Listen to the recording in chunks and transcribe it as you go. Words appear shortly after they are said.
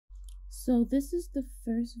So this is the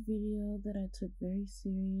first video that I took very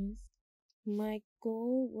serious. My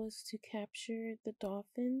goal was to capture the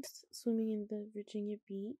dolphins swimming in the Virginia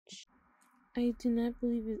beach. I do not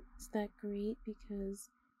believe it's that great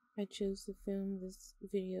because I chose to film this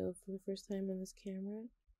video for the first time on this camera,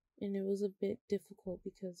 and it was a bit difficult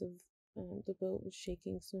because of the boat was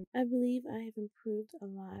shaking. So I believe I have improved a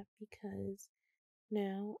lot because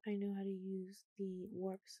now I know how to use the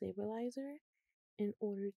warp stabilizer in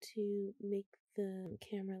order to make the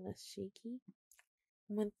camera less shaky.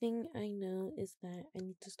 One thing I know is that I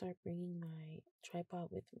need to start bringing my tripod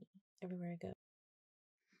with me everywhere I go.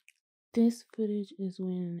 This footage is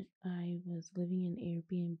when I was living in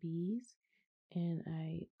Airbnbs and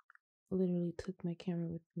I literally took my camera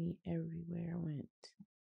with me everywhere I went.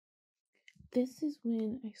 This is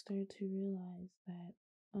when I started to realize that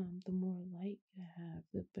the more light you have,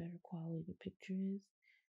 the better quality the picture is.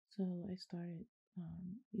 So I started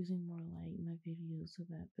using more light in my videos so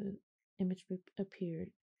that the image appeared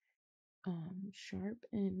sharp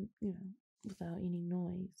and, without any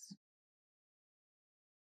noise.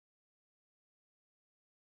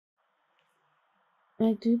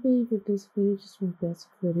 I do believe that this footage is my best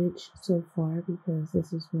footage so far because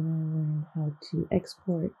this is when I learned how to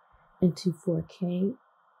export into 4K.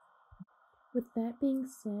 With that being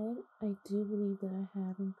said, I do believe that I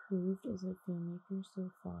have improved as a filmmaker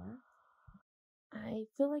so far. I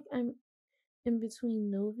feel like I'm in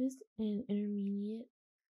between novice and intermediate.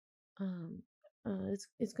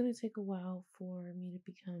 It's gonna take a while for me to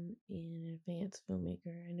become an advanced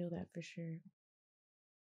filmmaker. I know that for sure.